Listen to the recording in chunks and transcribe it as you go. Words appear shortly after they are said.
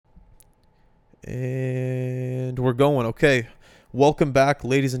And we're going. Okay. Welcome back,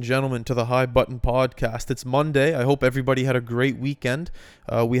 ladies and gentlemen, to the High Button Podcast. It's Monday. I hope everybody had a great weekend.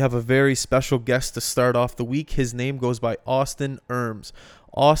 We have a very special guest to start off the week. His name goes by Austin Ermes.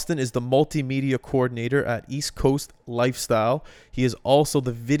 Austin is the multimedia coordinator at East Coast Lifestyle. He is also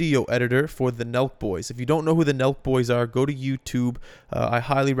the video editor for the Nelk Boys. If you don't know who the Nelk Boys are, go to YouTube. I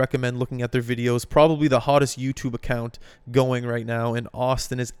highly recommend looking at their videos. Probably the hottest YouTube account going right now, and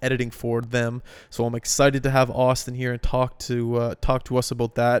Austin is editing for them. So I'm excited to have Austin here and talk to us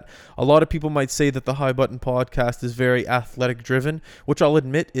about that. A lot of people might say that the High Button Podcast is very athletic driven, which I'll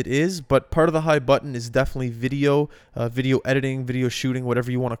admit it is, but part of the High Button is definitely video editing, video shooting, whatever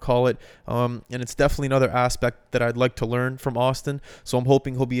you want to call it. And it's definitely another aspect that I'd like to learn from Austin. So I'm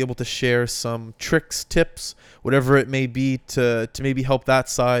hoping he'll be able to share some tricks, tips, whatever it may be to maybe help that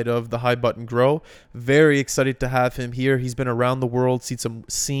side of the High Button grow. Very excited to have him here. He's been around the world,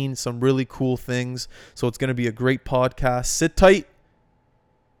 seen some really cool things. So it's going to be a great podcast. Sit tight,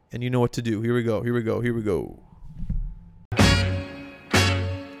 and you know what to do. Here we go.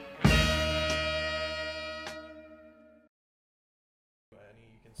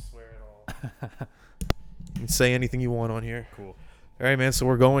 You can say anything you want on here. Cool. All right, man. So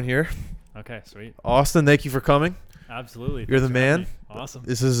we're going here. Okay, sweet. Austin, thank you for coming. Absolutely. You're the man. Awesome.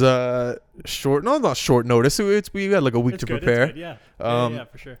 This is not short notice. We got like a week to prepare. It's good, yeah. Yeah,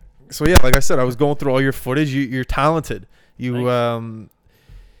 for sure. So yeah, like I said, I was going through all your footage. You're talented. There's a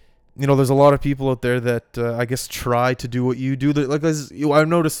lot of people out there that I guess try to do what you do. I've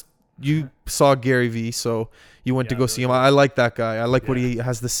noticed you saw Gary Vee, so you went to go see him. I like that guy. I like what he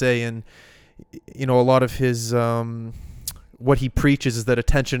has to say, and a lot of his what he preaches is that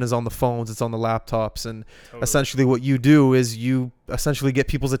attention is on the phones, it's on the laptops, and essentially what you do is you essentially get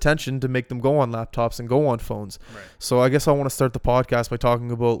people's attention to make them go on laptops and go on phones. Right. So I guess I want to start the podcast by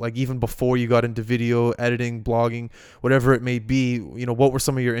talking about, like, even before you got into video editing, blogging, whatever it may be, what were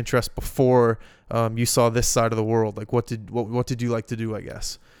some of your interests before you saw this side of the world? Like, what did you like to do, I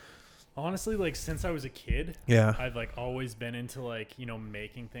guess? Honestly, like, since I was a kid, yeah, I've like always been into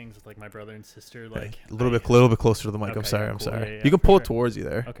making things with like my brother and sister. Like a little bit closer to the mic. Okay, I'm sorry. Yeah, you can pull it towards you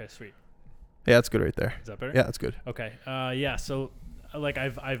there. Okay, sweet. Yeah, that's good right there. Is that better? Yeah, that's good. Okay. Yeah. So, like,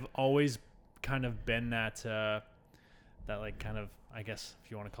 I've always kind of been that like kind of, I guess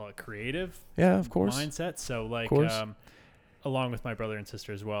if you want to call it, creative. Yeah, of course. Mindset. So like along with my brother and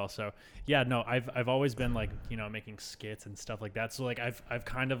sister as well. So yeah, no, I've always been like, making skits and stuff like that. So like I've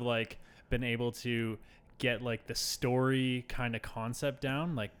kind of like been able to get like the story kind of concept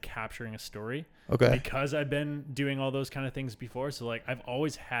down, like capturing a story. Okay. Because I've been doing all those kind of things before. So like I've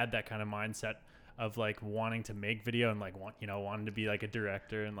always had that kind of mindset of like wanting to make video and like wanting to be like a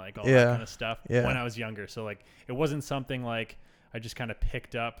director and like all that kind of stuff when I was younger. So like it wasn't something like I just kind of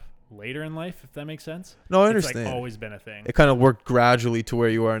picked up later in life, if that makes sense. No, I understand. It's like always been a thing. It kind of worked gradually to where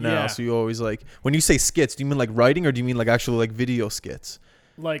you are now. Yeah. So you always, like, when you say skits, do you mean like writing, or do you mean like actually like video skits?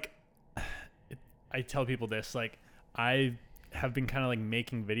 Like, I tell people this, like, I have been kind of like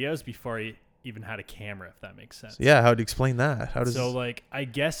making videos before I even had a camera, if that makes sense. Yeah, how do you explain that? So like, I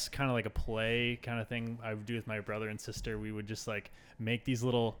guess kind of like a play kind of thing I would do with my brother and sister. We would just like make these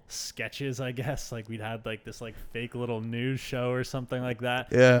little sketches, I guess. Like, we'd had like this like fake little news show or something like that.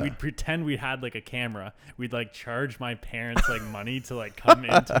 Yeah. We'd pretend we had like a camera. We'd like charge my parents like money to like come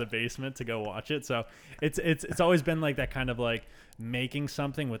into the basement to go watch it. So it's always been like that kind of like making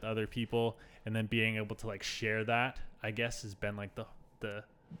something with other people and then being able to like share that, I guess, has been like the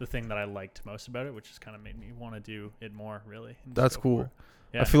thing that I liked most about it, which has kind of made me want to do it more, really. That's cool.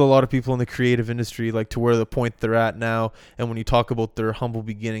 Yeah. I feel a lot of people in the creative industry, like, to where the point they're at now, and when you talk about their humble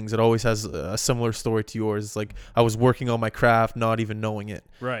beginnings, it always has a similar story to yours. It's like, I was working on my craft, not even knowing it.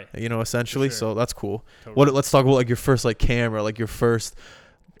 Right. Essentially. Sure. So that's cool. Totally. Let's talk about like your first like camera, like your first,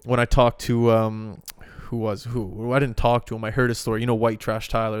 when I talked to, who I didn't talk to him. I heard his story. White Trash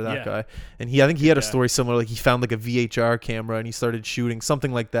Tyler, that guy. And I think he had a story similar. Like, he found like a VHR camera and he started shooting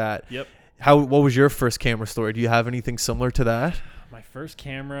something like that. Yep. What was your first camera story? Do you have anything similar to that? My first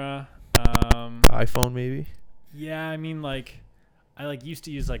camera, iPhone maybe? Yeah, I mean, like, I like used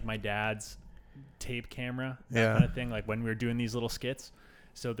to use like my dad's tape camera, that kind of thing, like when we were doing these little skits.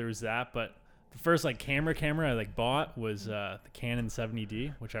 So there was that, but the first like camera I like bought was the Canon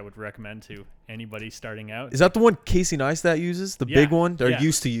 70D, which I would recommend to anybody starting out. Is that the one Casey Neistat uses? The big one? Or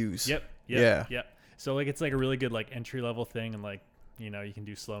used to use? Yep. So like it's like a really good like entry level thing, and like you can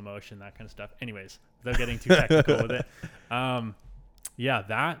do slow motion, that kind of stuff. Anyways, without getting too technical with it,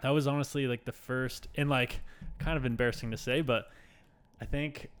 that was honestly like the first, and like kind of embarrassing to say, but I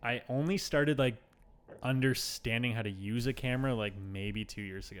think I only started like understanding how to use a camera like maybe 2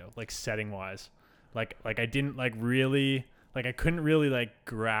 years ago, like setting wise. Like I didn't like really like I couldn't really like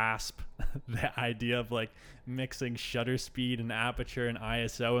grasp the idea of like mixing shutter speed and aperture and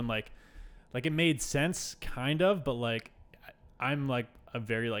ISO, and like it made sense kind of, but like I'm like a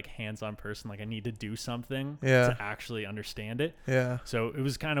very like hands-on person. Like I need to do something to actually understand it. Yeah. So it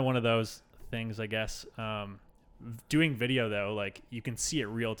was kind of one of those things, I guess. Doing video though, like you can see it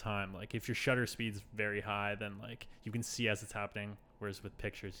real time. Like if your shutter speed's very high, then like you can see as it's happening. Whereas with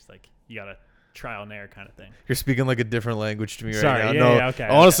pictures, it's like you gotta trial and error kind of thing. You're speaking like a different language to me right Sorry, now. yeah, No, yeah, okay.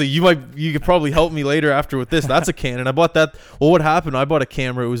 honestly, you could probably help me later after with this. That's a Canon. I bought that. Well, what happened? I bought a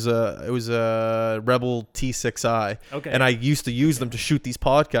camera. It was a Rebel T6i. Okay. And I used to use them to shoot these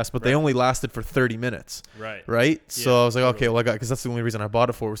podcasts, but they only lasted for 30 minutes. Right. Right. So Yeah, I was like, okay, totally. well, because that's the only reason I bought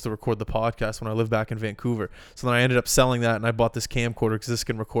it for, was to record the podcast when I lived back in Vancouver. So then I ended up selling that, and I bought this camcorder because this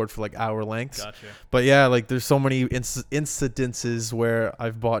can record for like hour lengths. Gotcha. But yeah, like there's so many incidences where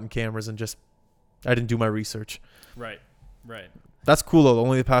I've bought in cameras and just I didn't do my research. Right. That's cool though.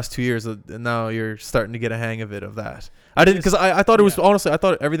 Only the past 2 years, and now you're starting to get a hang of it. Of that, I didn't, because I thought it was honestly, I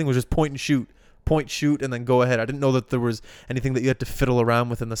thought everything was just point, shoot, and then go ahead. I didn't know that there was anything that you had to fiddle around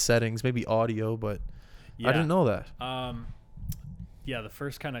with in the settings. Maybe audio, but I didn't know that. Yeah, the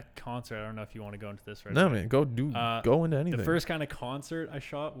first kind of concert. I don't know if you want to go into this right No, now. man, go into anything. The first kind of concert I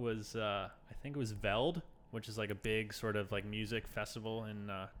shot was I think it was Veld, which is like a big sort of like music festival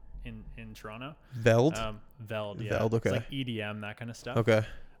in Toronto. Veld? Veld, yeah. Veld, okay. It's like EDM, that kind of stuff. Okay.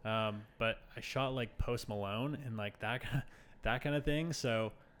 But I shot like Post Malone and like that kind of thing.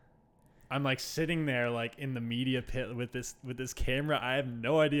 So I'm like sitting there like in the media pit with this camera. I have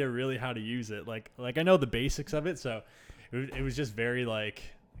no idea really how to use it. Like I know the basics of it, so it was just very like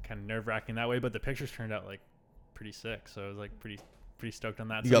kind of nerve-wracking that way. But the pictures turned out like pretty sick, so I was like pretty stoked on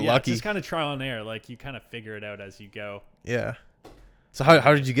that. You so got yeah, lucky. It's just kind of trial and error. Like you kind of figure it out as you go. Yeah. So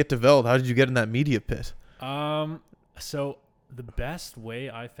how did you get to Veld? How did you get in that media pit? So the best way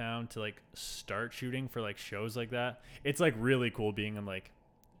I found to like start shooting for like shows like that, it's like really cool being in like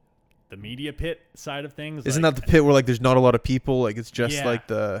the media pit side of things. Isn't like, that the pit where like there's not a lot of people? Like it's just like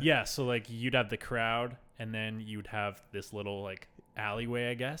the so like you'd have the crowd, and then you'd have this little like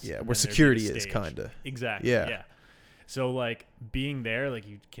alleyway, I guess. Yeah, and where then there'd be security the is stage. kind of. Exactly. Yeah. Yeah. So like being there, like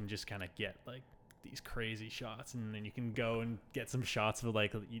you can just kind of get like these crazy shots, and then you can go and get some shots of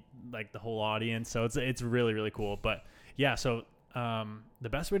like the whole audience. So it's really, really cool. But yeah, so the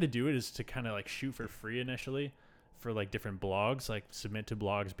best way to do it is to kind of like shoot for free initially for like different blogs, like submit to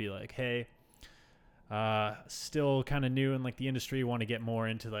blogs, be like, hey, still kind of new in like the industry, want to get more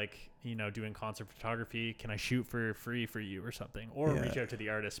into like, you know, doing concert photography. Can I shoot for free for you or something? Or reach out to the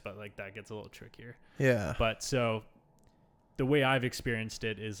artist, but like that gets a little trickier. Yeah. But so the way I've experienced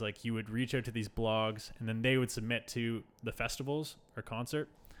it is like you would reach out to these blogs, and then they would submit to the festivals or concert,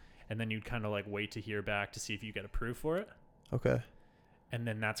 and then you'd kind of like wait to hear back to see if you get approved for it. Okay. And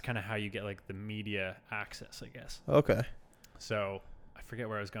then that's kind of how you get like the media access, I guess. Okay. So I forget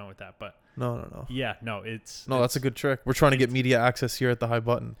where I was going with that, but No. yeah, no, That's a good trick. We're trying to get media access here at the High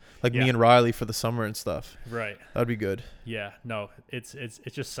Button, like me Yeah. and Riley for the summer and stuff. right. That'd be good. Yeah, no, it's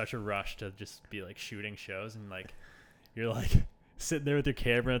just such a rush to just be like shooting shows, and like you're like sitting there with your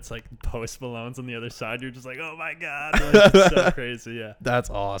camera. It's like Post Malone's on the other side. You're just like, oh my god, like, it's so crazy. Yeah, That's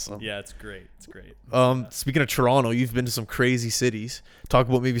awesome. yeah, it's great. It's great. Speaking of Toronto, you've been to some crazy cities. Talk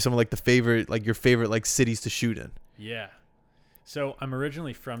about maybe some of like your favorite like cities to shoot in. Yeah. So I'm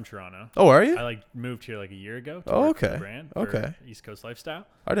originally from Toronto. Oh, are you? I like moved here like a year ago. To Oh, work for the okay. brand Okay. for East Coast Lifestyle.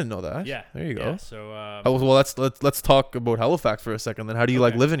 I didn't know that. Yeah. There you Yeah, go. so Well, let's talk about Halifax for a second. Then, how do you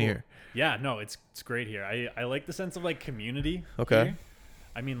like Okay, living cool. here? yeah, no, it's great here. I like the sense of like community. Okay. here.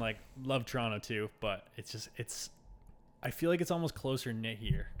 I mean, like love Toronto too, but it's I feel like it's almost closer knit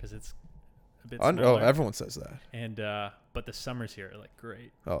here because it's a bit smaller. Everyone says that. And but the summers here are like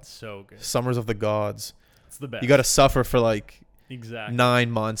great. Oh. It's so good. Summers of the gods. It's the best. You got to suffer for like exactly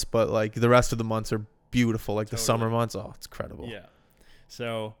 9 months, but like the rest of the months are beautiful. Like the Totally. summer months, oh, it's incredible. Yeah.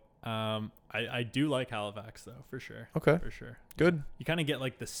 So I do like Halifax though, for sure. Okay. For sure. Good. You kind of get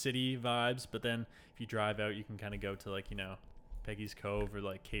like the city vibes, but then if you drive out, you can kind of go to like, you know, Peggy's Cove or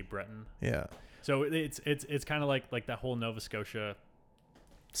like Cape Breton. Yeah. So it's kind of like that whole Nova Scotia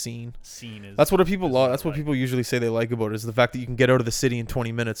Scene. scene is. That's what people is what I That's what like. people usually say they like about it, is the fact that you can get out of the city in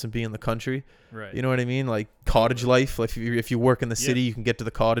 20 minutes and be in the country. Right. You know what I mean? Like cottage life. Like if you work in the Yeah. city, you can get to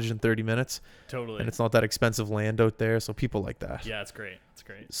the cottage in 30 minutes, Totally. and it's not that expensive land out there. So people like that. Yeah, it's great. It's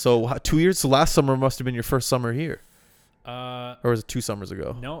great. So 2 years. So last summer must have been your first summer here, or was it 2 summers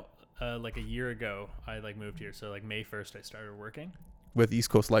ago? No, like a year ago, I like moved here. So like May 1st, I started working. with East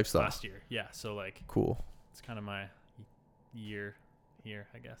Coast lifestyle. Last year, yeah. So like, Cool. it's kind of my year here,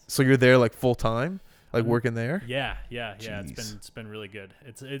 I guess. So you're there like full time, like working there? Yeah. Jeez. It's been really good.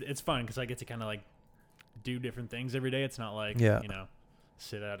 It's fun because I get to kind of like do different things every day. It's not like Yeah.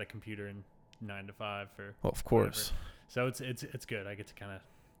 sit at a computer and 9 to 5 for. Well, of course. Whatever. So it's good. I get to kind of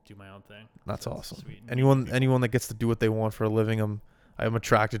do my own thing. That's So it's awesome. sweet. Anyone that gets to do what they want for a living, I'm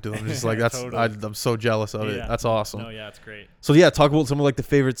attracted to them. Just like that's Totally. I'm so jealous of it. Yeah. That's awesome. No, yeah, it's great. So yeah, talk about some of like the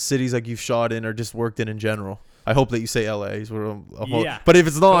favorite cities like you've shot in or just worked in general. I hope that you say LA. Yeah, But if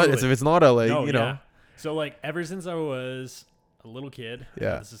it's not, totally. if it's not LA, No, you know. yeah. So like ever since I was a little kid,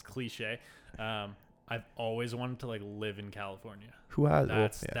 Yeah. this is cliche. I've always wanted to like live in California. Who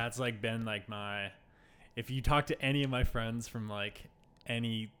has? That's like been like my. If you talk to any of my friends from like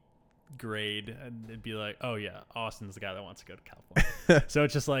any grade, and it'd be like, oh yeah, Austin's the guy that wants to go to California. So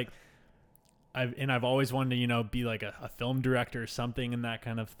it's just like I've always wanted to be like a film director or something and that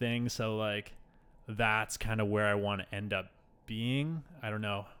kind of thing. So like that's kind of where I want to end up being. I don't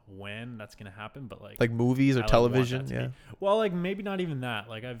know when that's gonna happen, but like movies or I, television. yeah. Well, like maybe not even that.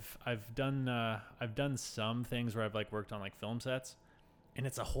 Like I've done some things where I've like worked on like film sets, and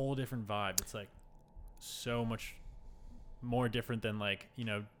it's a whole different vibe. It's like so much more different than like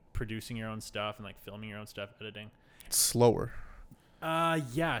producing your own stuff and like filming your own stuff, editing. It's slower.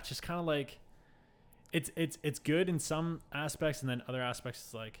 Yeah, it's just kind of like it's good in some aspects, and then other aspects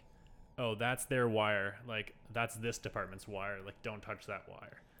it's like, oh, that's their wire, like that's this department's wire, like don't touch that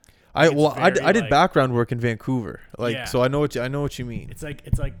wire. I did background work in Vancouver, like Yeah. so I know what you mean. It's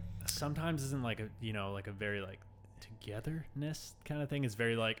like sometimes isn't like like a very like togetherness kind of thing. It's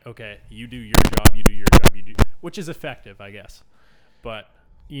very like, okay, you do your job, you do your job, which is effective, I guess. But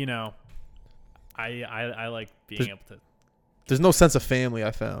I like being able to. There's no sense of family,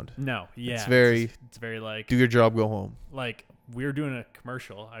 I found. No, yeah, it's very like do your job, go home. Like we were doing a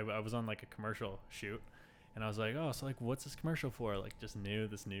commercial. I was on like a commercial shoot, and I was like, oh, so like what's this commercial for? Like this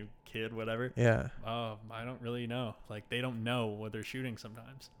new kid, whatever. Yeah. Oh, I don't really know. Like they don't know what they're shooting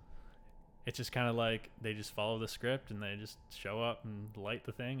sometimes. It's just kind of like they just follow the script and they just show up and light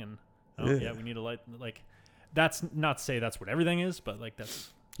the thing and yeah, we need to light. Like that's not to say that's what everything is, but like that's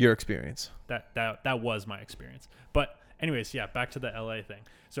your experience. That was my experience. But anyways, yeah, back to the LA thing.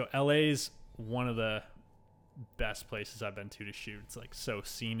 So LA's one of the best places I've been to shoot. It's like so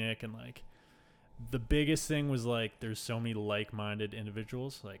scenic, and like the biggest thing was like there's so many like-minded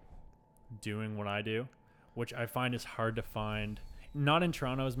individuals like doing what I do, which I find is hard to find. Not in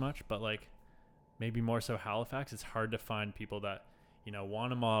Toronto as much, but like maybe more so Halifax. It's hard to find people that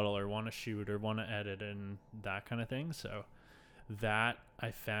want to model or want to shoot or want to edit and that kind of thing. So that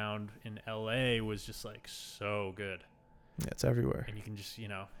I found in LA was just like so good. Yeah, it's everywhere. And you can just, you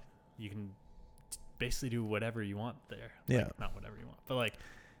can basically do whatever you want there. Yeah. Like, not whatever you want, but like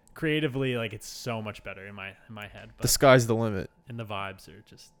creatively, like it's so much better in my head. But the sky's the limit. And the vibes are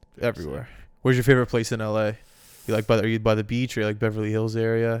just everywhere. Where's your favorite place in LA? You like are you by the beach, or you like Beverly Hills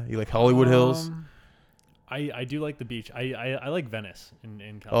area? You like Hollywood Hills? I do like the beach. I like Venice in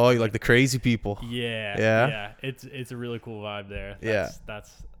California. Oh, you like the crazy people? Yeah. It's a really cool vibe there.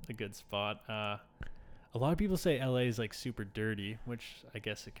 That's a good spot. A lot of people say LA is like super dirty, which I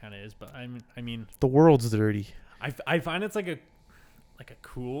guess it kind of is. But I mean, the world's dirty. I find it's like a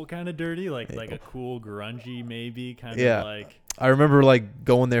cool kind of dirty, like a cool grungy maybe kind of like. I remember like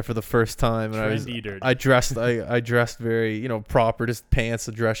going there for the first time, and I dressed very proper, just pants,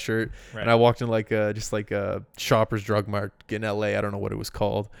 a dress shirt, and I walked in like a Shoppers Drug Mart in LA. I don't know what it was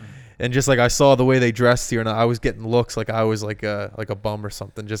called, and just like I saw the way they dressed here, and I was getting looks like I was like a bum or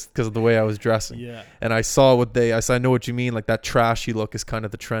something just because of the way I was dressing. Yeah. And I saw I know what you mean. Like that trashy look is kind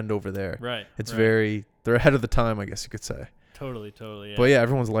of the trend over there. Right. It's they're ahead of the time, I guess you could say. Totally. Yeah. But yeah,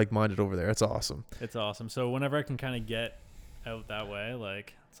 everyone's like-minded over there. It's awesome. It's awesome. So whenever I can kind of get out that way,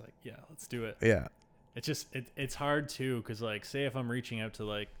 like it's like, yeah, let's do it. Yeah. It's just it's hard too, because like say if I'm reaching out to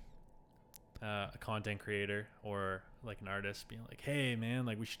like a content creator or like an artist being like, hey man,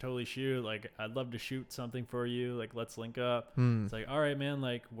 like we should totally shoot, like I'd love to shoot something for you, like let's link up. It's like, all right man,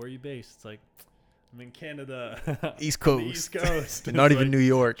 like where are you based? It's like, I'm in Canada. East Coast. East Coast. Not even like, New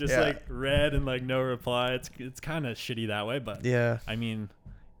York. Just like red and like no reply. It's kind of shitty that way, but yeah, I mean,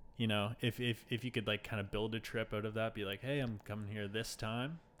 if you could like kind of build a trip out of that, be like, hey, I'm coming here this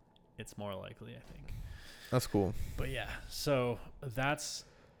time, it's more likely, I think. That's cool. But yeah, so that's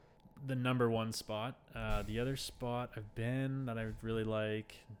the number one spot. The other spot I've been that I really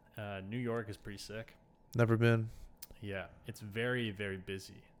like, New York is pretty sick. Never been. Yeah, it's very, very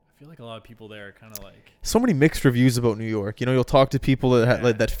busy. I feel like a lot of people there are kind of like, So many mixed reviews about New York. You know, you'll talk to people that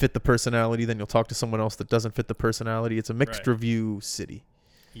Yeah. that fit the personality, then you'll talk to someone else that doesn't fit the personality. It's a mixed Right. review city.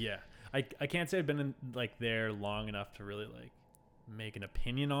 yeah. I can't say I've been in, like there long enough to really like make an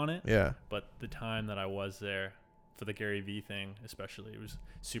opinion on it. Yeah. But the time that I was there for the Gary Vee thing, especially, it was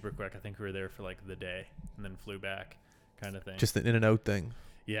super quick. I think we were there for like the day and then flew back, kind of thing. Just an in and out thing.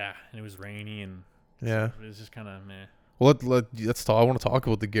 Yeah, and it was rainy and Yeah. it was just kind of meh. Well, let's talk. I want to talk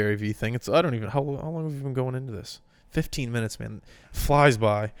about the Gary Vee thing. I don't even how long have we been going into this? 15 minutes, man. Flies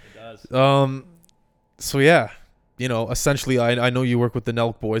by. It does. So yeah, you know, essentially, I know you work with the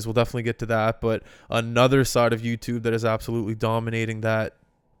Nelk boys. We'll definitely get to that. But another side of YouTube that is absolutely dominating that,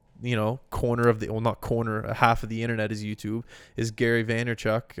 you know, corner of the, well, not corner, half of the internet is YouTube, is Gary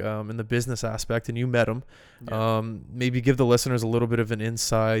Vaynerchuk, in the business aspect. And you met him. Yeah. Maybe give the listeners a little bit of an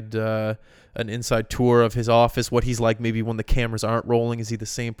inside tour of his office, what he's like maybe when the cameras aren't rolling. Is he the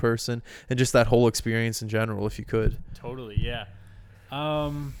same person? And just that whole experience in general, if you could. Totally, yeah.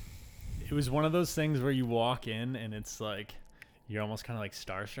 It was one of those things where you walk in and it's like you're almost kind of like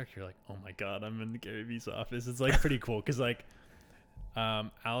starstruck. You're like, oh my god, I'm in the Gary Vee's office. It's like pretty cool because like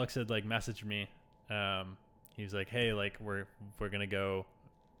Alex had like messaged me. He was like, hey, like we're gonna go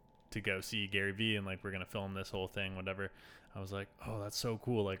see Gary Vee and like we're gonna film this whole thing, whatever. I was like, oh, that's so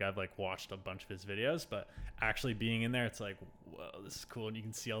cool. Like I've like watched a bunch of his videos, but actually being in there, it's like, whoa, this is cool. And you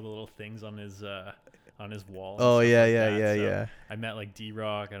can see all the little things on his wall. Oh yeah, like yeah, that. yeah, So yeah. I met like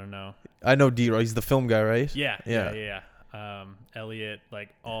D-Rock. I don't know. I know D-Roy. He's the film guy, right? Yeah. Elliot, like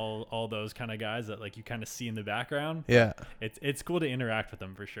all those kind of guys that like you kind of see in the background. Yeah. It's cool to interact with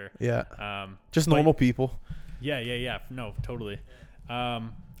them for sure. Yeah. Just but- normal people. Yeah. No, totally.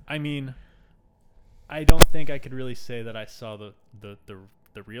 I mean, I don't think I could really say that I saw the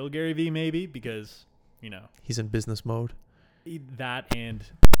real Gary Vee, maybe, because, you know, He's in business mode. that and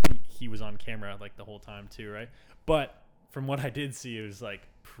he was on camera like the whole time too, right? But from what I did see, it was like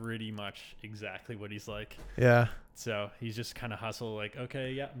pretty much exactly what he's like. Yeah. So he's just kind of hustle, like,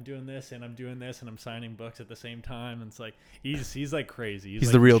 okay, yeah, I'm doing this and I'm doing this and I'm signing books at the same time. And it's like he's like crazy. He's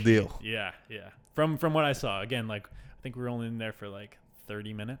like the real machine. deal. Yeah. From what I saw, again, like I think we were only in there for like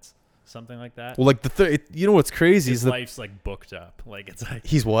 30 minutes, something like that. Well, like you know what's crazy His is life's like booked up. Like it's like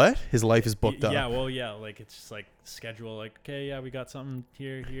he's what? His life is booked up. Yeah, well, yeah, like it's just like schedule. Like okay, yeah, we got something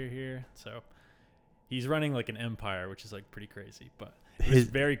here. So he's running like an empire, which is like pretty crazy. But it's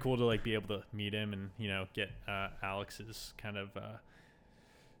very cool to like be able to meet him and get Alex's kind of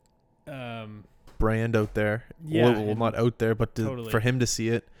brand out there. Yeah, Well, not out there, but totally. for him to see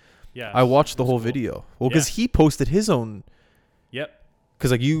it. Yeah, I watched the it's whole cool. video. Well, because Yeah. he posted his own. Yep.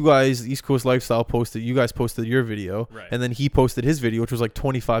 Because like you guys, East Coast Lifestyle you guys posted your video, Right. and then he posted his video, which was like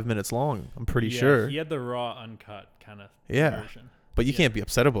 25 minutes long. I'm pretty Yeah, sure. he had the raw, uncut kind of Yeah. version. But you Yeah. can't be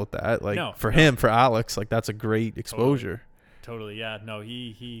upset about that. Like No, for no. him, for Alex, like that's a great exposure. Totally, yeah. No,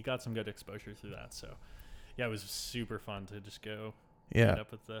 he got some good exposure through that. So, yeah, it was super fun to just go meet Yeah.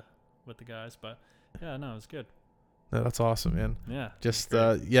 up with the guys. But yeah, no, it was good. No, that's awesome, man. Yeah, Just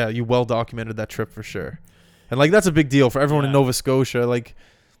great. yeah, you well documented that trip for sure. And like that's a big deal for everyone in Yeah. Nova Scotia. Like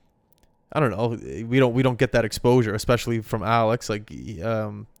I don't know, we don't get that exposure, especially from Alex. Like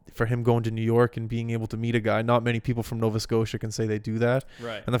for him going to New York and being able to meet a guy, not many people from Nova Scotia can say they do that.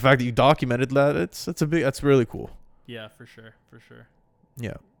 Right. And the fact that you documented that, that's really cool. Yeah, for sure.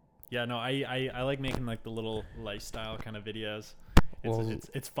 Yeah. Yeah, no, I like making like the little lifestyle kind of videos. Well,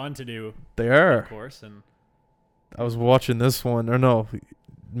 It's fun to do, they are. of course, and I was watching this one, or no,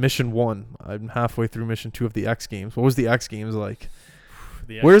 Mission 1. I'm halfway through Mission 2 of the X Games. What was the X Games like?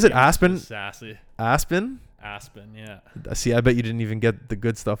 Where is it, Aspen? Sassy. Aspen? Aspen, yeah. See, I bet you didn't even get the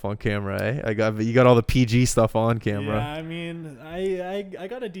good stuff on camera, eh? You got all the PG stuff on camera. Yeah, I mean, I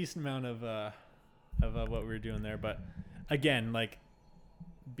got a decent amount of what we were doing there, but again, like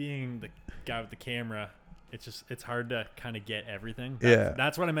being the guy with the camera, it's hard to kind of get everything.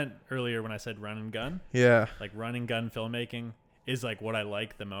 That's what I meant earlier when I said run and gun. Yeah. Like run and gun filmmaking is like what I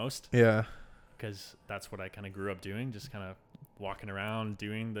like the most. Yeah. Because that's what I kind of grew up doing, just kind of walking around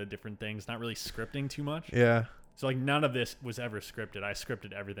doing the different things, not really scripting too much. Yeah. So like none of this was ever scripted. I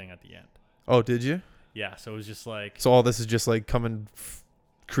scripted everything at the end. Oh, did you? Yeah, so it was just like So all this is just like coming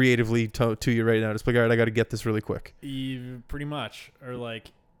creatively to you right now. Just like, all right, I got to get this really quick. pretty much, or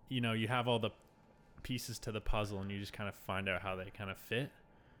like you have all the pieces to the puzzle and you just kind of find out how they kind of fit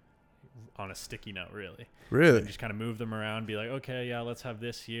on a sticky note, really. Really? You just kind of move them around, be like, okay, yeah, let's have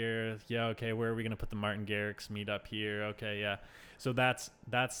this here. Yeah, okay, where are we going to put the Martin Garrix meet up here? Okay, yeah. So that's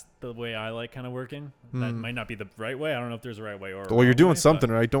the way I like kind of working. That might not be the right way. I don't know if there's a right way or a Well, you're wrong doing way, something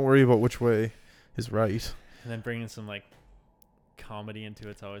right. Don't worry about which way is right. and then bringing some like comedy into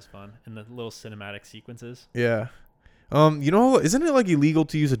it's always fun, and the little cinematic sequences. Yeah. Isn't it like illegal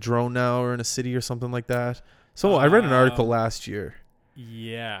to use a drone now or in a city or something like that? So I read an article last year.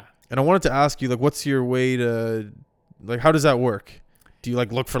 Yeah. And I wanted to ask you, like, what's your way to, like, how does that work? Do you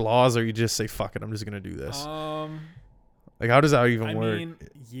like look for laws, or you just say, fuck it, I'm just gonna do this? Like, how does that even work? I mean,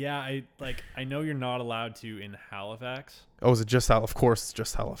 yeah, I know you're not allowed to in Halifax. Oh, is it just Of course, it's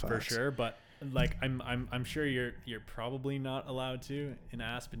just Halifax For sure, but like I'm sure you're probably not allowed to in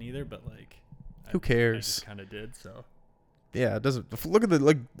Aspen either. But like, Who cares? I just kind of did so. Yeah, it doesn't look at the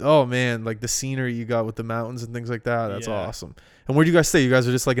like. Oh man, like the scenery you got with the mountains and things like that. That's awesome. And where do you guys stay? You guys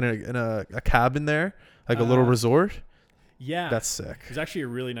are just like in a cabin there, like a little resort. Yeah, that's sick. It's actually a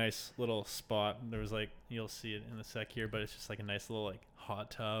really nice little spot. There was like, you'll see it in a sec here, but it's just like a nice little like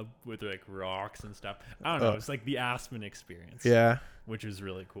hot tub with like rocks and stuff. I don't know. It's like the Aspen experience. Yeah, which was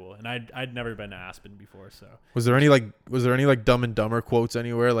really cool. And I'd never been to Aspen before, so. Was there any like Dumb and Dumber quotes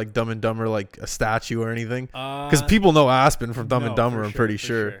anywhere, like Dumb and Dumber, like a statue or anything? Because people know Aspen from Dumb and Dumber. I'm pretty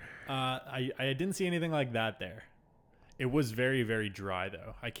sure. I didn't see anything like that there. It was very, very dry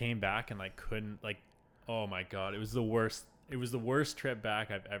though. I came back and like couldn't like. Oh my god, it was the worst. It was the worst trip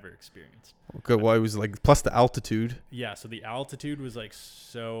back I've ever experienced. Okay, well, it was like plus the altitude. Yeah, so the altitude was like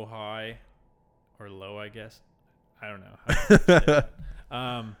so high, or low, I guess. I don't know. How to say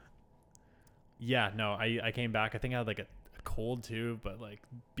that. Yeah, no, I came back. I think I had like a cold too, but like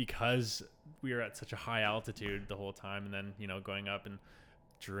because we were at such a high altitude the whole time, and then going up and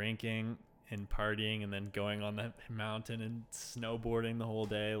drinking and partying, and then going on the mountain and snowboarding the whole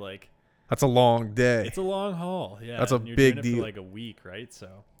day, like. That's a long day. It's a long haul. Yeah, that's a you're big doing it deal. For like a week, right? So.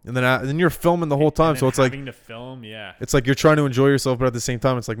 And then you're filming the whole time, so it's like having to film. Yeah. It's like you're trying to enjoy yourself, but at the same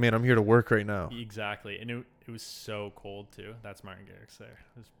time, it's like, man, I'm here to work right now. Exactly, and it was so cold too. That's Martin Garrix there.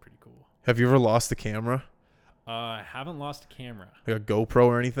 It was pretty cool. Have you ever lost the camera? I haven't lost a camera. Like a GoPro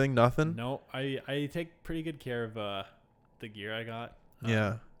or anything? Nothing? No, I take pretty good care of the gear I got.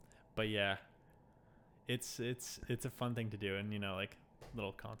 Yeah. But yeah, it's a fun thing to do, and like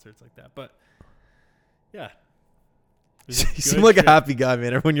little concerts like that. But yeah. You seem like a happy guy,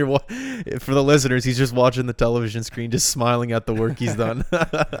 man. When you're for the listeners, he's just watching the television screen, just smiling at the work he's done.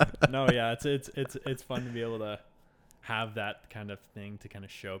 No, yeah, it's fun to be able to have that kind of thing to kind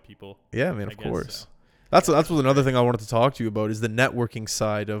of show people. Yeah, man, of course. So. That's another thing I wanted to talk to you about is the networking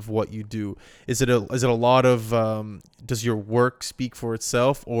side of what you do. Is it a lot of does your work speak for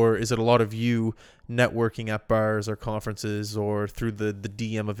itself, or is it a lot of you networking at bars or conferences or through the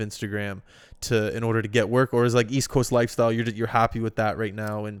DM of Instagram in order to get work, or is like East Coast lifestyle you're happy with that right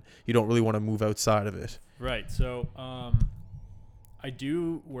now and you don't really want to move outside of it? Right. So I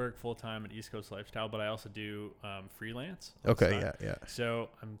do work full time at East Coast Lifestyle, but I also do freelance. Okay, yeah. So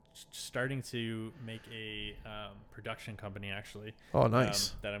I'm starting to make a production company actually. Oh,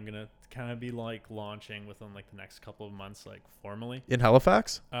 nice. That I'm gonna kind of be like launching within like the next couple of months, like formally. In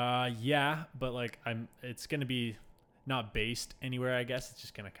Halifax? Yeah, but like it's gonna be not based anywhere. I guess it's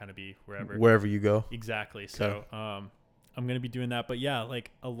just gonna kind of be wherever you go. Exactly. So I'm gonna be doing that, but yeah,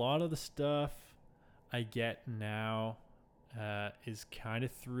 like a lot of the stuff I get now. Is kind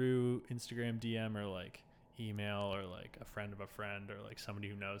of through Instagram DM or like email or like a friend of a friend or like somebody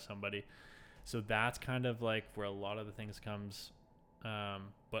who knows somebody. So that's kind of like where a lot of the things comes.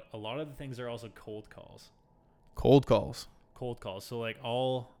 But a lot of the things are also cold calls. Cold calls. So like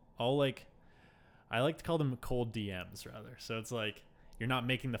all like, I like to call them cold DMs rather. So it's like you're not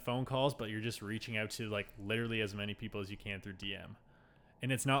making the phone calls, but you're just reaching out to like literally as many people as you can through DM.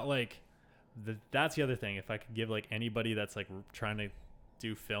 And it's not like, that's the other thing. If I could give like anybody that's like trying to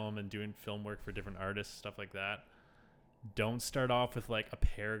do film and doing film work for different artists, stuff like that, don't start off with like a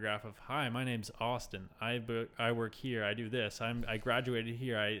paragraph of, hi, my name's Austin. I work here. I do this. I graduated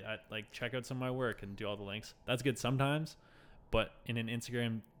here. I like check out some of my work and do all the links. That's good sometimes, but in an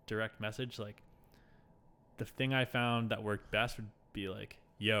Instagram direct message, like the thing I found that worked best would be like,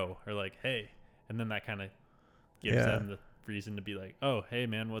 yo, or like, hey, and then that kind of gives them the reason to be like, oh, hey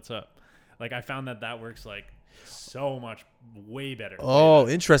man, what's up? Like I found that works like so much way better. Oh,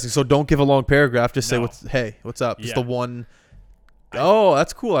 interesting. So don't give a long paragraph. Just say what's up? Just the one. Oh,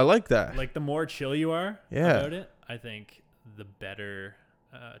 that's cool. I like that. Like the more chill you are about it, I think the better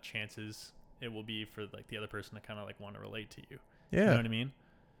chances it will be for like the other person to kind of like want to relate to you. Yeah. You know what I mean?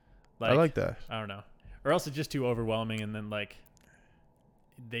 Like, I like that. I don't know. Or else it's just too overwhelming, and then like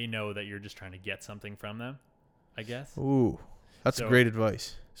they know that you're just trying to get something from them, I guess. Ooh, that's great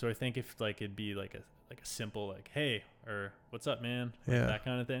advice. So I think if like it'd be like a simple like, hey, or what's up, man? Like that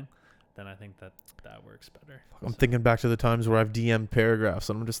kind of thing. then I think that works better. I'm thinking back to the times where I've DM'd paragraphs,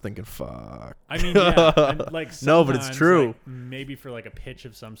 and I'm just thinking, fuck. I mean, yeah, like no, but it's true. Like, maybe for like a pitch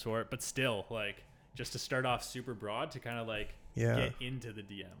of some sort, but still, like, just to start off super broad to kind of like get into the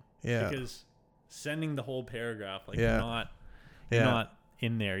DM. Yeah. Because sending the whole paragraph, like, Yeah. you're not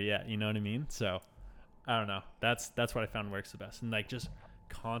in there yet. You know what I mean? So I don't know. That's what I found works the best, and like just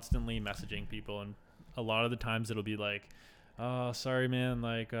constantly messaging people, and a lot of the times it'll be like, oh, sorry, man,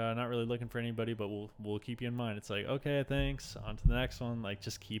 like, not really looking for anybody, but we'll keep you in mind. It's like, okay, thanks, on to the next one. Like,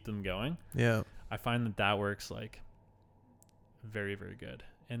 just keep them going. Yeah. I find that works, like, very, very good.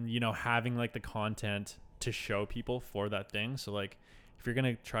 And, you know, having, like, the content to show people for that thing. So, like, if you're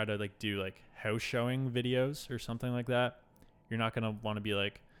going to try to, like, do, like, house showing videos or something like that, you're not going to want to be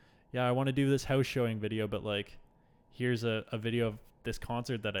like, yeah, I want to do this house showing video, but, like, here's a video of this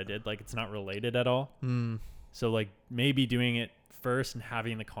concert that I did. Like, it's not related at all. So, like, maybe doing it first and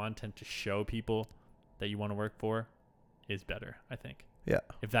having the content to show people that you want to work for is better, I think. Yeah.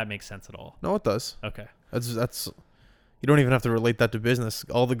 If that makes sense at all. No, it does. Okay. That's you don't even have to relate that to business.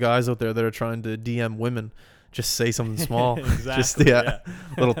 All the guys out there that are trying to DM women, just say something small. Exactly. Just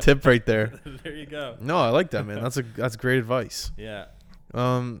little tip right there. There you go. No, I like that, man. That's great advice. Yeah.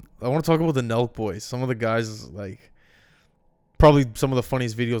 I want to talk about the Nelk boys. Some of the guys, like, probably some of the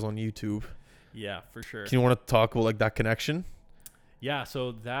funniest videos on YouTube. Yeah, for sure. Can you want to talk about like that connection? Yeah,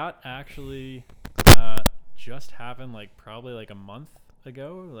 so that actually just happened like probably like a month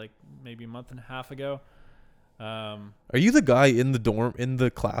ago, like maybe a month and a half ago. Are you the guy in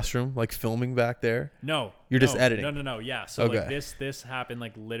the classroom, like filming back there? No. You're just editing. No. Yeah. So like this happened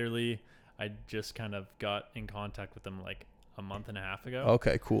like literally I just kind of got in contact with them like a month and a half ago.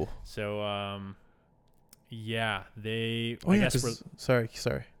 Okay, cool. So yeah, they sorry.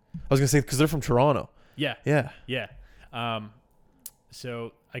 I was gonna say because they're from Toronto. Yeah. Yeah.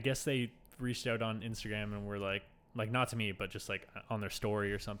 So I guess they reached out on Instagram and were like not to me, but just like on their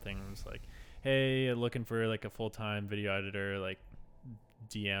story or something. It was like, hey, looking for like a full-time video editor, like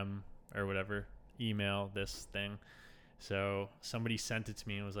DM or whatever, email this thing. So somebody sent it to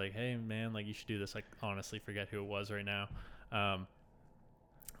me and was like, hey man, like you should do this. Like honestly forget who it was right now.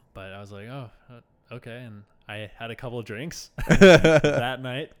 But I was like, oh, okay. And I had a couple of drinks that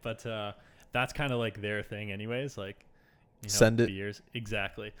night, but that's kind of like their thing anyways. Like, you know, send it. Beers.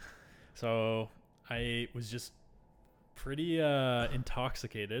 Exactly. So I was just pretty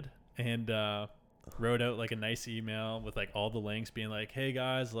intoxicated and wrote out like a nice email with like all the links being like, hey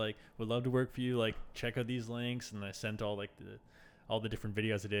guys, like would love to work for you. Like check out these links. And I sent all like all the different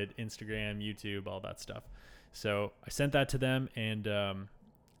videos I did, Instagram, YouTube, all that stuff. So I sent that to them, and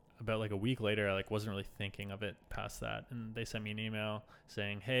about like a week later, I like wasn't really thinking of it past that, and they sent me an email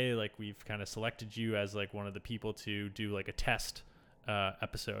saying, hey, like we've kind of selected you as like one of the people to do like a test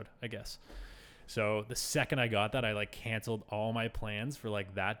episode, I guess. So the second I got that, I like canceled all my plans for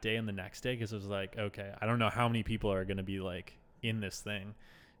like that day and the next day, because it was like, okay, I don't know how many people are going to be like in this thing.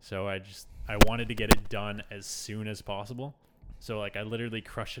 So I wanted to get it done as soon as possible. So like I literally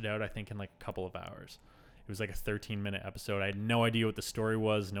crushed it out, I think in like a couple of hours. It was like a 13-minute episode. I had no idea what the story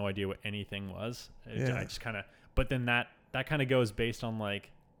was, no idea what anything was. I just kind of, but then that kind of goes based on like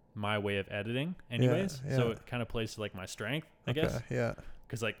my way of editing anyways. Yeah. So it kind of plays to like my strength, I guess. Yeah.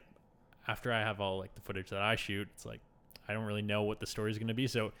 Because like after I have all like the footage that I shoot, it's like I don't really know what the story is going to be.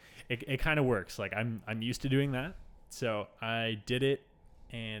 So it kind of works. Like I'm used to doing that. So I did it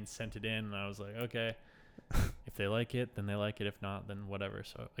and sent it in, and I was like, okay, if they like it, then they like it. If not, then whatever.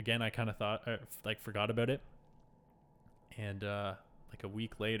 So again, I kind of thought forgot about it. And like a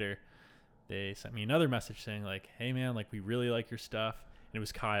week later, they sent me another message saying like, hey man, like we really like your stuff. And it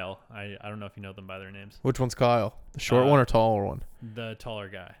was Kyle. I don't know if you know them by their names. Which one's Kyle? The short one or taller one? The taller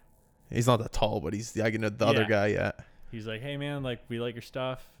guy. He's not that tall, but he's the other guy. Yeah. He's like, hey man, like we like your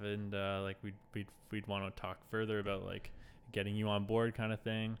stuff, and like we'd want to talk further about like getting you on board, kind of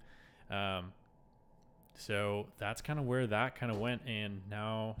thing. So that's kind of where that kind of went, and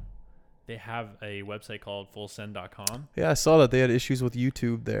now they have a website called fullsend.com. Yeah, I saw that they had issues with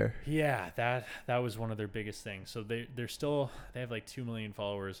YouTube there. Yeah, that was one of their biggest things. So they have like 2 million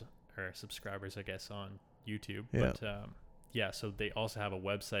followers or subscribers, I guess, on YouTube. Yeah. But yeah, so they also have a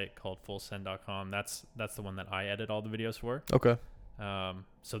website called fullsend.com. That's the one that I edit all the videos for. Okay.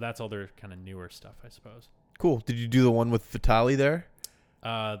 So that's all their kind of newer stuff, I suppose. Cool. Did you do the one with Vitaly there?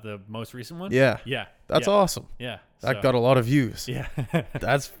 The most recent one? Yeah. Yeah. That's awesome. Yeah. That got a lot of views. Yeah.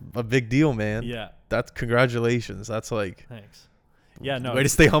 That's a big deal, man. Yeah. That's congratulations. That's like thanks. Yeah, no. Way to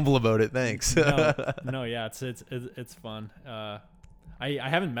stay humble about it. Thanks. no, yeah, it's fun. I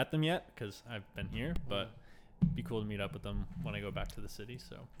haven't met them yet because I've been here, but be cool to meet up with them when I go back to the city.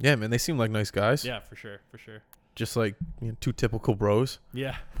 So Yeah, man, they seem like nice guys. yeah, for sure, for sure. Just like, two typical bros.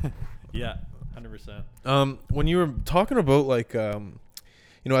 Yeah, yeah, 100%. When you were talking about like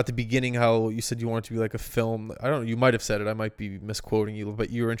at the beginning how you said you wanted to be like a film, I don't know, you might have said it, I might be misquoting you, but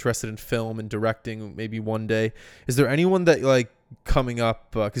you were interested in film and directing maybe one day. Is there anyone that like coming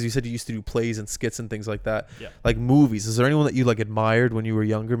up, because you said you used to do plays and skits and things like that, Yeah. like movies, is there anyone that you like admired when you were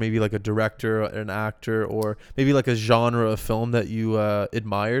younger, maybe like a director, an actor, or maybe like a genre of film that you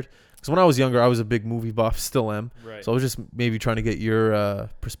admired? Because when I was younger, I was a big movie buff, still am. Right. So I was just maybe trying to get your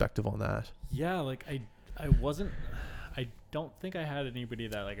perspective on that. Yeah, like I don't think I had anybody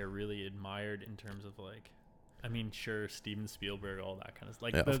that like I really admired in terms of like, I mean, sure, Steven Spielberg, all that kind of stuff.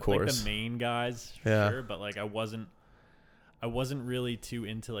 Like, Yeah, of course. like the main guys, sure, but like I wasn't really too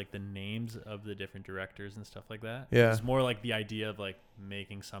into like the names of the different directors and stuff like that. Yeah. It's more like the idea of like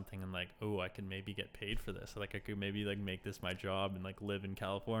making something and like, oh, I can maybe get paid for this. Like I could maybe like make this my job and like live in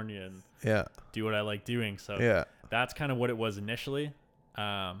California and do what I like doing. So that's kind of what it was initially.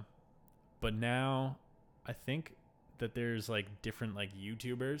 But now I think that there's like different like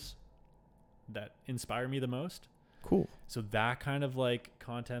YouTubers that inspire me the most. Cool. So that kind of like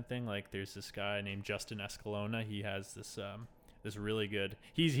content thing, like there's this guy named Justin Escalona. He has this really good.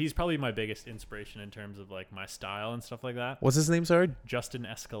 He's probably my biggest inspiration in terms of like my style and stuff like that. What's his name, sorry? Justin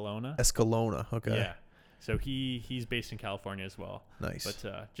Escalona. Escalona. Okay. Yeah. So he's based in California as well. Nice.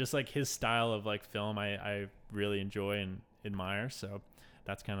 But just like his style of like film, I really enjoy and admire. So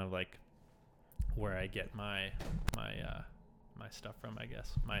that's kind of like where I get my stuff from, I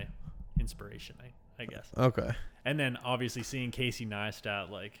guess. My inspiration, I guess. Okay. And then obviously seeing Casey Neistat,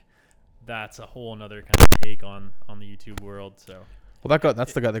 like that's a whole another kind of take on the YouTube world. So well,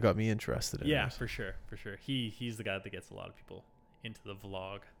 that's the guy that got me interested in yeah, this. for sure. He's the guy that gets a lot of people into the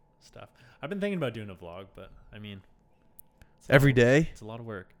vlog stuff. I've been thinking about doing a vlog, but I mean, Every day? it's a lot of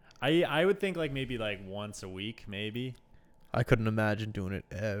work. I would think like maybe like once a week, maybe. I couldn't imagine doing it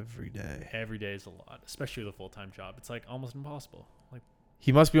every day. Every day is a lot, especially with a full-time job. It's like almost impossible. Like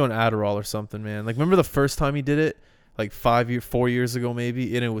He must be on Adderall or something, man. Like, remember the first time he did it? Like 4 years ago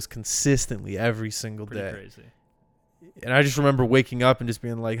maybe? And it was consistently every single pretty day. crazy. And I just remember waking up and just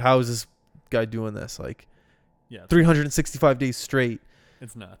being like, how is this guy doing this? Like, Yeah, 365 days straight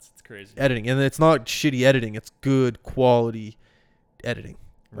it's nuts. It's crazy. editing. And it's not shitty editing. It's good quality editing.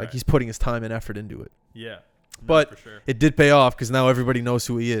 Like, Right. he's putting his time and effort into it. Yeah. No, But for sure. it did pay off because now everybody knows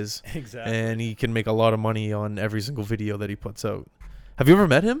who he is. Exactly. And he can make a lot of money on every single video that he puts out. Have you ever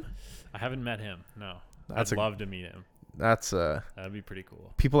met him? I haven't met him. No. That's I'd love to meet him. That's That'd be pretty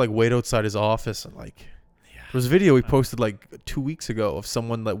cool. people like wait outside his office and like Yeah. there was a video he posted like 2 weeks ago of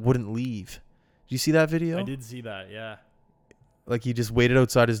someone that wouldn't leave. Did you see that video? I did see that. Yeah. Like he just waited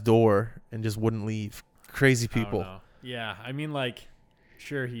outside his door and just wouldn't leave. Crazy I don't people. know. Yeah. I mean, like,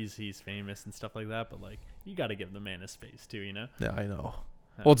 sure, he's famous and stuff like that, but like, you got to give the man his space too, you know? Yeah, I know.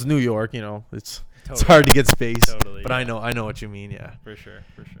 Yeah. Well, it's New York, you know. It's Totally. hard to get space. Totally. But yeah. I know what you mean, yeah. For sure.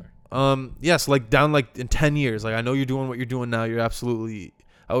 For sure. Yes, like down like in 10 years. Like I know you're doing what you're doing now. You're absolutely,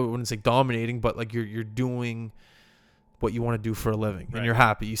 I wouldn't say dominating, but like you're doing what you want to do for a living and Right. you're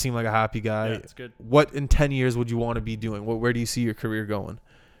happy. You seem like a happy guy. Yeah, it's good. What in 10 years would you want to be doing? Where do you see your career going?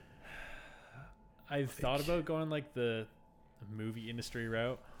 I've thought about going like the movie industry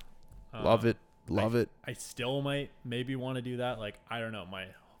route. Love it. Love it. I still might maybe want to do that. Like, I don't know.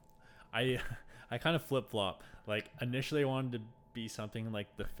 I kind of flip flop. Like initially I wanted to be something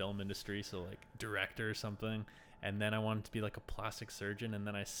like the film industry. So like director or something. And then I wanted to be like a plastic surgeon. And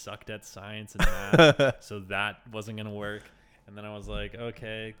then I sucked at science and math. So that wasn't going to work. And then I was like,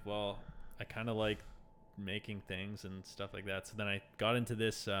 okay, well, I kind of like making things and stuff like that. So then I got into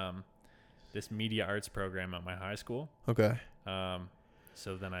this, this media arts program at my high school. Okay.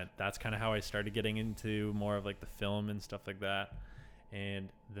 So then that's kind of how I started getting into more of like the film and stuff like that. And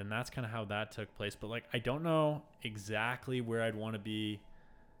then that's kind of how that took place. But like, I don't know exactly where I'd want to be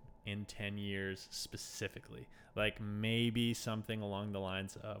in 10 years specifically. Like maybe something along the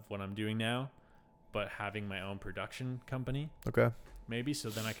lines of what I'm doing now, but having my own production company. Okay. Maybe. So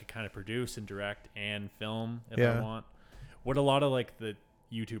then I could kind of produce and direct and film if Yeah. I want. What a lot of like the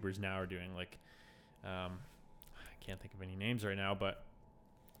YouTubers now are doing, like, I can't think of any names right now, but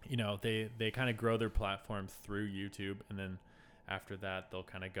you know, they kind of grow their platform through YouTube, and then after that they'll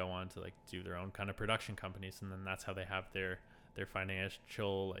kind of go on to like do their own kind of production companies, and then that's how they have their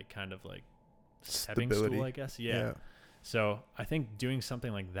financial like kind of like stepping Stability. stool, I guess. Yeah. So I think doing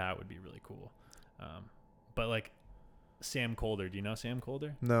something like that would be really cool. But like Sam Colder, do you know Sam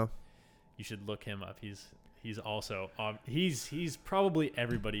Colder? No. You should look him up. He's also he's probably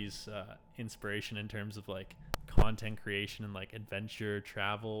everybody's inspiration in terms of like content creation and like adventure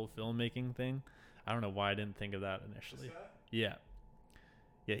travel filmmaking thing. I don't know why I didn't think of that initially. Yeah.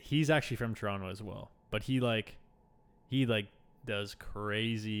 Yeah, he's actually from Toronto as well, but he does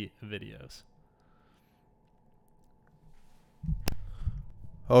crazy videos.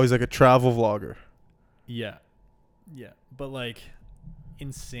 Oh, he's like a travel vlogger. Yeah. Yeah, but like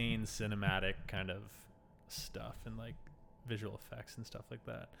insane cinematic kind of stuff and like visual effects and stuff like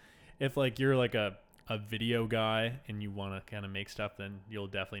that. If like you're like a video guy and you want to kind of make stuff, then you'll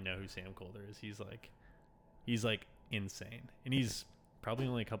definitely know who Sam Colder is. He's like insane, and he's probably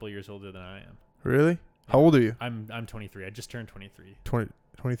only a couple years older than I am. Really? How old are you? I'm 23. I just turned 23.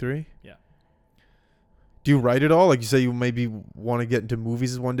 23? Yeah. Do you write it all? Like you say you maybe want to get into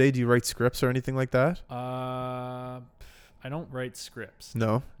movies one day. Do you write scripts or anything like that? I don't write scripts.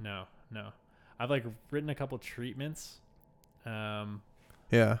 No. No. I've like written a couple treatments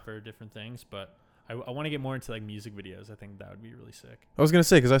Yeah. for different things, but I want to get more into like music videos. I think that would be really sick. I was gonna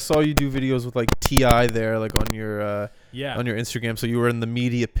say because I saw you do videos with like Ti there, like on your on your Instagram. So you were in the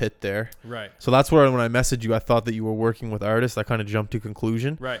media pit there, Right. So that's where when I messaged you, I thought that you were working with artists. I kind of jumped to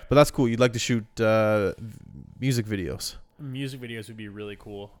conclusion, Right. But that's cool. You'd like to shoot music videos. Music videos would be really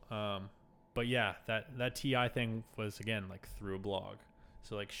cool. But yeah, that TI thing was again like through a blog.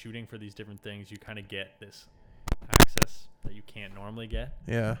 So like shooting for these different things, you kind of get this access that you can't normally get.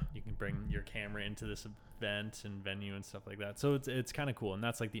 Yeah. You can bring your camera into this event and venue and stuff like that. So it's kind of cool, and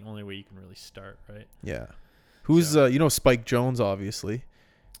that's like the only way you can really start, right? Yeah. Who's Spike Jonze, obviously.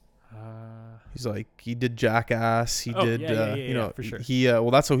 He's like he did Jackass. He did for sure. He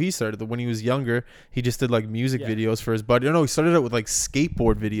well that's how he started. When he was younger, he just did like music videos for his buddy. No, he started out with like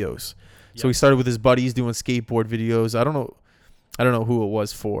skateboard videos. So he started with his buddies doing skateboard videos. I don't know who it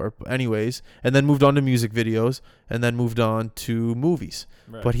was for, but anyways, and then moved on to music videos, and then moved on to movies.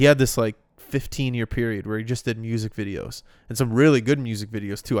 Right. But he had this like 15-year period where he just did music videos, and some really good music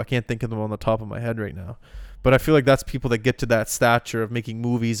videos too. I can't think of them on the top of my head right now, but I feel like that's people that get to that stature of making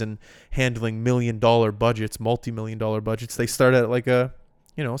movies and handling $1 million budgets, multi-million-dollar budgets. They start at like a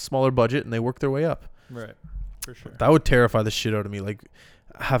smaller budget and they work their way up. Right, for sure. That would terrify the shit out of me, like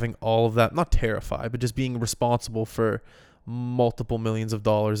having all of that, not terrify, but just being responsible for multiple millions of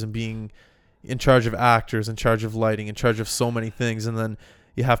dollars and being in charge of actors, in charge of lighting, in charge of so many things, and then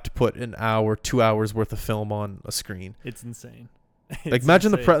you have to put an hour, 2 hours worth of film on a screen. It's insane. Like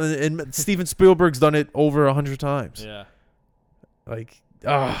imagine and Steven Spielberg's done it over 100 times. Yeah. Like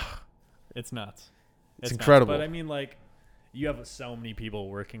it's nuts. It's incredible. Nuts. But I mean, like, you have so many people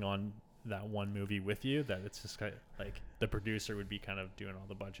working on that one movie with you that it's just like the producer would be kind of doing all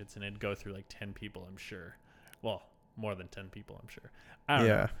the budgets, and it'd go through like 10 people, I'm sure. Well, more than 10 people, I'm sure. I don't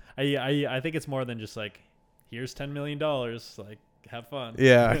know. I think it's more than just like, here's $10 million, like, have fun.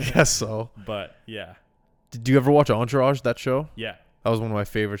 Yeah, I guess so. But yeah. Did you ever watch Entourage, that show? Yeah. That was one of my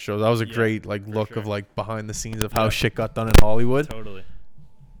favorite shows. That was a great like look sure. of like behind the scenes of how shit got done in Hollywood. Totally.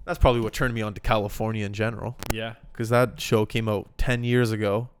 That's probably what turned me on to California in general. Yeah. Because that show came out 10 years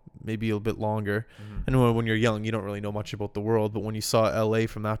ago, maybe a little bit longer. Mm-hmm. And when you're young, you don't really know much about the world. But when you saw LA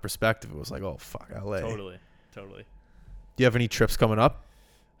from that perspective, it was like, oh, fuck, LA. Totally. Do you have any trips coming up?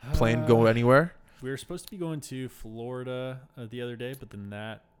 Plan go anywhere? We were supposed to be going to Florida the other day, but then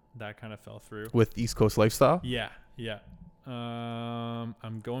that kind of fell through. With East Coast Lifestyle? Yeah.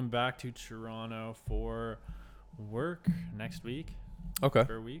 I'm going back to Toronto for work next week. Okay.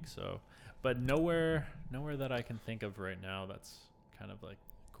 For a week, so, but nowhere that I can think of right now that's kind of like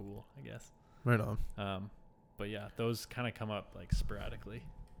cool, I guess. Right on. But yeah, those kind of come up like sporadically.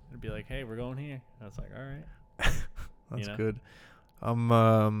 It'd be like, hey, we're going here. And it's like, all right. That's good. I'm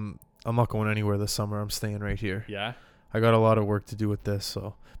not going anywhere this summer. I'm staying right here. Yeah. I got a lot of work to do with this,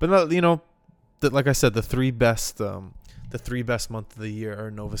 so. But like I said, the three best months of the year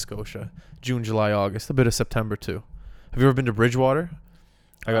are Nova Scotia, June, July, August, a bit of September too. Have you ever been to Bridgewater?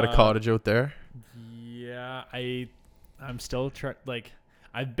 I got a cottage out there. Yeah, I'm still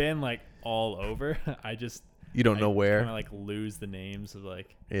I've been like all over. You don't know where. Kind of like lose the names of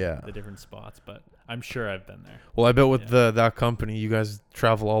like the different spots, but I'm sure I've been there. Well, I bet with that company, you guys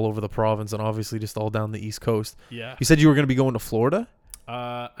travel all over the province and obviously just all down the East Coast. Yeah. You said you were going to be going to Florida?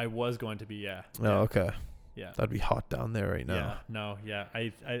 I was going to be, yeah. Oh, okay. Yeah. That'd be hot down there right now. Yeah. No, yeah.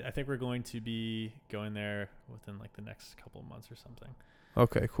 I think we're going to be going there within like the next couple of months or something.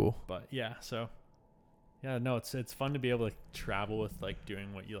 Okay, cool. But yeah, so yeah, no, it's fun to be able to travel with like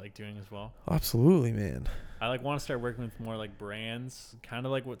doing what you like doing as well. Absolutely, man. I like want to start working with more like brands, kind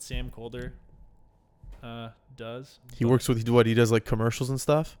of like what Sam Colder does. He works with what? He does like commercials and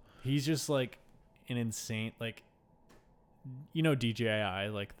stuff? He's just like an insane, like, you know, DJI,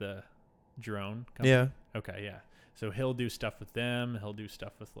 like the drone company? Yeah. Okay, yeah. So he'll do stuff with them. He'll do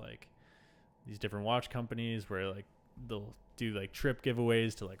stuff with like these different watch companies where like they'll do like trip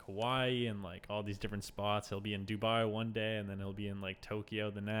giveaways to like Hawaii and like all these different spots. He'll be in Dubai one day and then he'll be in like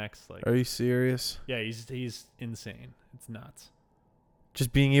Tokyo the next. Like, Are you serious? yeah, he's insane. It's nuts.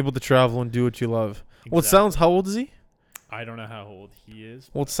 Just being able to travel and do what you love. Well, it Exactly. sounds. How old is he? I don't know how old he is.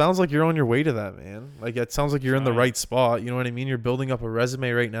 Well, it sounds like you're on your way to that, man. Like, it sounds like you're in the Trying. right spot. You know what I mean? You're building up a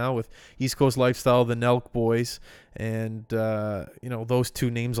resume right now with East Coast Lifestyle, the Nelk Boys, and, those two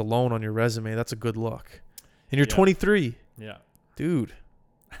names alone on your resume. That's a good look. And you're Yeah. 23. Yeah. Dude,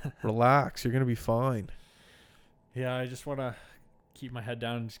 relax. You're going to be fine. Yeah, I just want to keep my head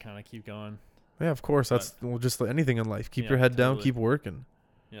down and just kind of keep going. Yeah, of course. That's just like anything in life. Keep Yeah, your head down. totally. Keep working.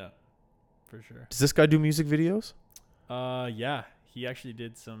 Yeah, for sure. Does this guy do music videos? Yeah, he actually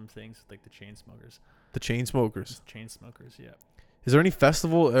did some things with like the Chainsmokers. The Chainsmokers. Chainsmokers, yeah. Is there any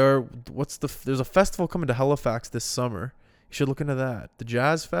festival or there's a festival coming to Halifax this summer. You should look into that. The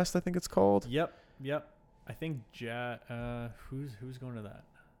Jazz Fest, I think it's called. Yep. I think who's going to that?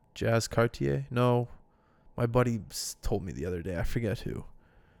 Jazz Cartier? No. My buddy told me the other day. I forget who.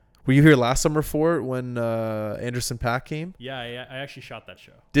 Were you here last summer for it when Anderson .Paak came? Yeah, I actually shot that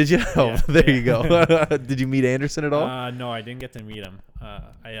show. Did you? Oh, Yeah, there yeah. you go. Did you meet Anderson at all? No, I didn't get to meet him.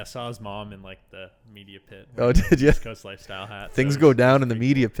 I saw his mom in like the media pit. Oh, wearing did the you? East Coast Lifestyle hat. Things so go it was down in the pretty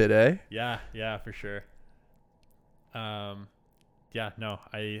media pit, eh? cool. Yeah, for sure. Yeah, no,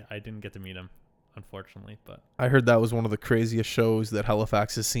 I didn't get to meet him, unfortunately, but I heard that was one of the craziest shows that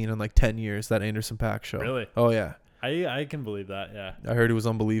Halifax has seen in like 10 years, that Anderson .Paak show. really, Oh, yeah. I can believe that. Yeah, I heard it was it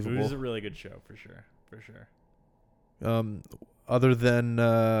unbelievable. was a really good show for sure. Other than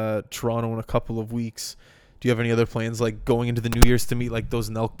Toronto in a couple of weeks, do you have any other plans like going into the New Year's to meet like those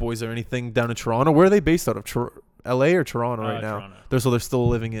Nelk boys or anything down in Toronto? Where are they based out of? LA or Toronto right now? Toronto. They're still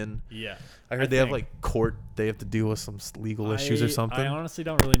living in. Yeah. I heard they have like court they have to deal with some legal issues or something. I honestly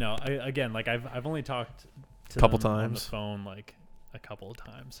don't really know. I've only talked to Couple them on the times. phone like a couple of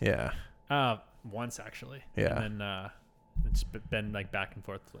times. Yeah. Once actually. Yeah. And then it's been like back and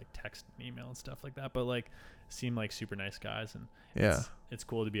forth like text and email and stuff like that. But like seem like super nice guys and Yeah. it's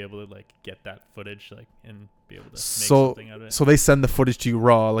cool to be able to like get that footage like and be able to make So something out of it. so they send the footage to you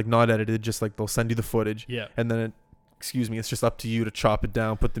raw, like not edited, just like they'll send you the footage. Yeah. And then it's just up to you to chop it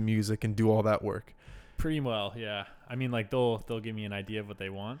down, put the music and do all that work. Pretty well, yeah. I mean like they'll give me an idea of what they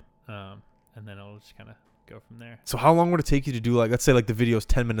want. And then I'll just kinda go from there. So how long would it take you to do like, let's say like the video's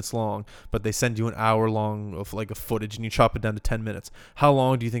 10 minutes long, but they send you an hour long of like a footage and you chop it down to 10 minutes. How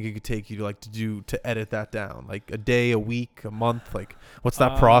long do you think it could take you to like to edit that down? Like a day, a week, a month? Like what's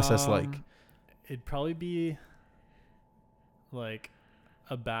that process like? It'd probably be like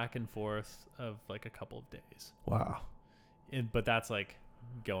a back and forth of like a couple of days. Wow. But that's like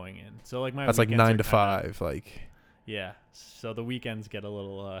going in. So like my That's like weekends 9 are to kinda- 5. Like, Yeah. So the weekends get a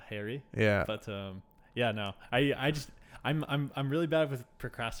little hairy. yeah. But yeah, no. I'm really bad with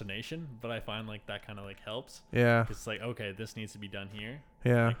procrastination, but I find like that kind of like helps. Yeah. It's like, okay, this needs to be done here.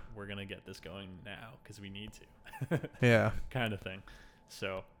 Yeah. Like, we're gonna get this going now because we need to. Yeah. Kind of thing.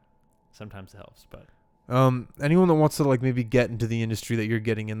 So sometimes it helps, but Anyone that wants to like maybe get into the industry that you're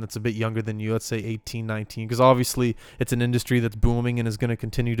getting in that's a bit younger than you, let's say 18, 19, because obviously it's an industry that's booming and is going to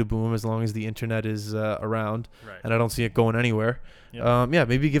continue to boom as long as the internet is around. right. And I don't see it going anywhere. Yep. Yeah,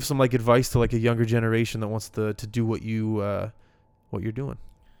 maybe give some like advice to like a younger generation that wants to do what you're doing.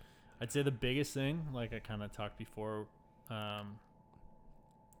 I'd say the biggest thing, like I kind of talked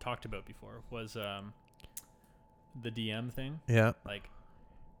about before, was the DM thing. Yeah. Like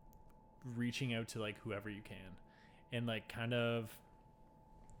reaching out to like whoever you can, and like kind of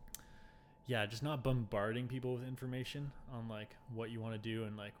just not bombarding people with information on like what you want to do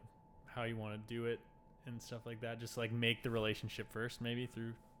and like how you want to do it and stuff like that. Just like make the relationship first, maybe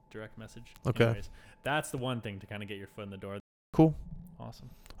through direct message. Okay. Anyways, that's the one thing to kind of get your foot in the door. Cool.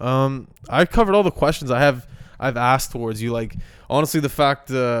 Awesome. I covered all the questions I've asked towards you. Like honestly, the fact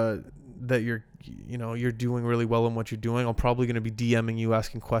that you're doing really well in what you're doing, I'm probably going to be DMing you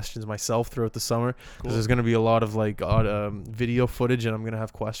asking questions myself throughout the summer because Cool. there's going to be a lot of like video footage and I'm going to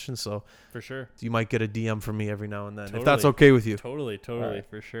have questions. So For sure. you might get a DM from me every now and then if Totally. that's okay with you. Totally. Alright.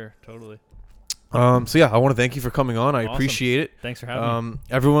 For sure. Totally. So yeah, I want to thank you for coming on. I Awesome. appreciate it. Thanks for having me.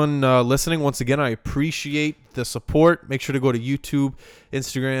 Everyone listening, once again, I appreciate the support. Make sure to go to YouTube,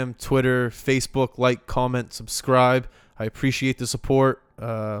 Instagram, Twitter, Facebook, like, comment, subscribe. I appreciate the support.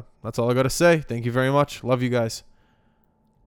 That's all I got to say. Thank you very much. Love you guys.